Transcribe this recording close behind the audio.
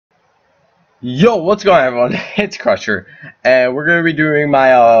Yo, what's going on, everyone? It's Crusher, and we're gonna be doing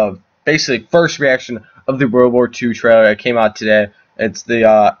my basically first reaction of the World War II trailer that came out today. It's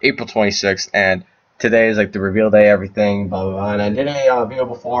the April 26th, and today is like the reveal day, everything, blah blah blah. And I did a video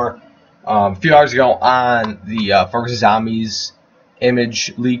before a few hours ago on the first zombies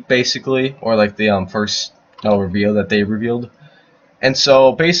image leak, basically, or like the first reveal that they revealed. And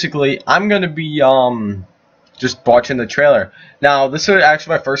so basically, I'm gonna be just watching the trailer. Now, this is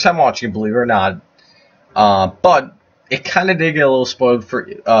actually my first time watching it, believe it or not. But it kind of did get a little spoiled for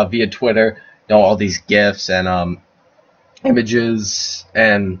via Twitter. You know, all these GIFs and images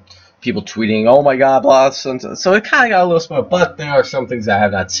and people tweeting, "Oh my God, blah." So it kind of got a little spoiled. But there are some things I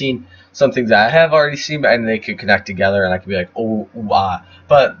have not seen, some things that I have already seen, and they could connect together, and I could be like, "Oh, wow."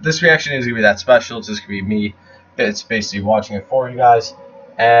 But this reaction isn't gonna be that special. It's just gonna be me. It's basically watching it for you guys,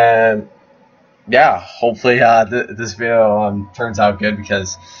 and yeah, hopefully this video turns out good,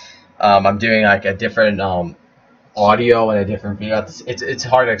 because I'm doing like a different audio and a different video. It's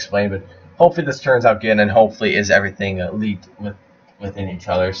hard to explain, but hopefully this turns out good, and hopefully is everything leaked within each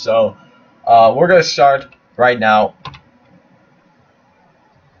other. So we're gonna start right now.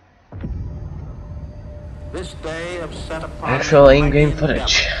 This day of set apart Actual in-game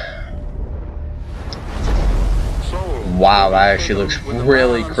footage. Wow, that actually looks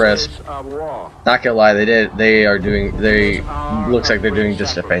really crisp. Not gonna lie, looks like they're doing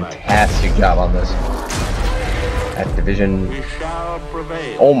just a fantastic job on this. Activision.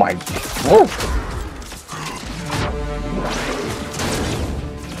 Oh my, whoa.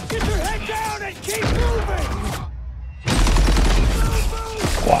 Get your head down and keep moving.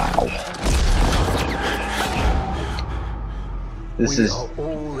 Wow. This is all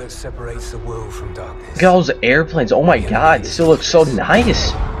that separates the world from darkness. Look at all those airplanes. Oh my God, this still looks so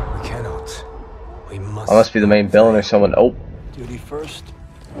nice. We cannot. We must. I must be the main villain or someone. Oh. Duty first.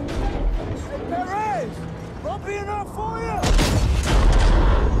 Perez, won't be enough for you.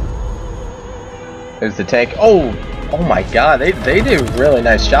 There's the tank. Oh my God, they did a really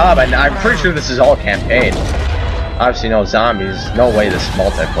nice job, and I'm pretty sure this is all campaign. Obviously no zombies. No way this is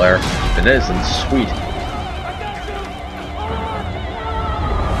multiplayer. If it is, then sweet.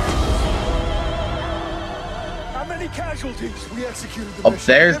 Casualties. We executed the mission.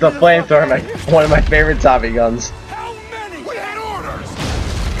 There's the flamethrower, one of my favorite zombie guns. How many? We had orders.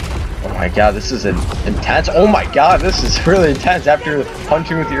 Oh my God, this is intense. Oh my God, this is really intense. After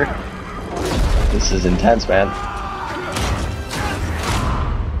punching with your, this is intense, man.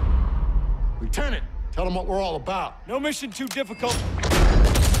 Lieutenant, tell them what we're all about. No mission too difficult.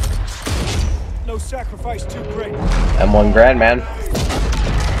 No sacrifice too great. M1 Grand, man.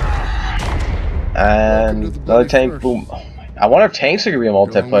 And another tank. Boom. Oh I wonder if tanks are gonna be a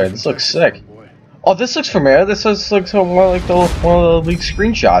multiplayer. This looks sick. Oh, this looks familiar. This looks more like one of the leaked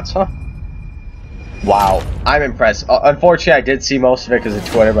screenshots, huh? Wow, I'm impressed. Unfortunately, I did see most of it because of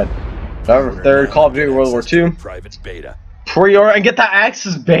Twitter, but November 3rd, Call of Duty World War II. Private's beta. Pre-order and get the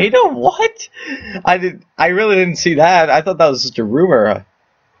Axis beta? What? I really didn't see that. I thought that was just a rumor.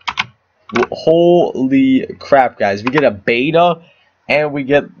 Holy crap, guys! We get a beta. And we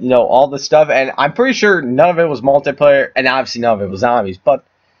get, you know, all this stuff, and I'm pretty sure none of it was multiplayer, and obviously none of it was zombies. But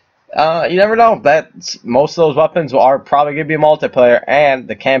you never know. Most of those weapons are probably gonna be multiplayer, and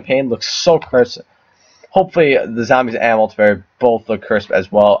the campaign looks so crisp. Hopefully, the zombies and multiplayer both look crisp as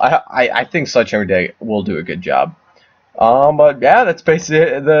well. I think Sledgehammer Day will do a good job. But yeah, that's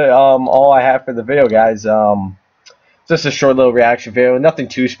basically all I have for the video, guys. Just a short little reaction video, nothing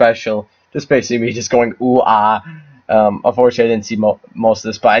too special. Just basically me just going ooh ah. Unfortunately, I didn't see most of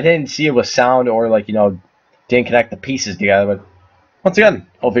this, but I didn't see it with sound or, like, you know, didn't connect the pieces together. But once again,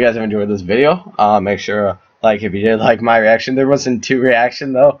 hope you guys have enjoyed this video. Make sure like if you did like my reaction. There wasn't too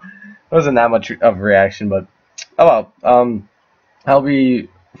reaction though. It wasn't that much of a reaction, but oh well. I'll be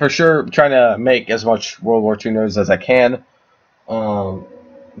for sure trying to make as much World War II news as I can.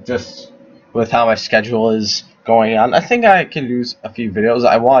 Just with how my schedule is going on, I think I can do a few videos.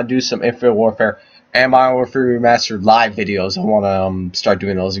 I want to do some Infinite Warfare and Modern Warfare Remastered live videos. I want to start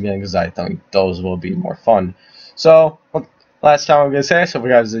doing those again because I think those will be more fun. So, last time I'm going to say, so if you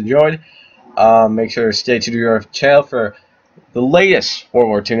guys enjoyed, make sure to stay tuned to your channel for the latest World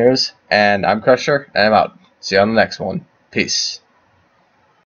War II news. And I'm Crusher, and I'm out. See you on the next one. Peace.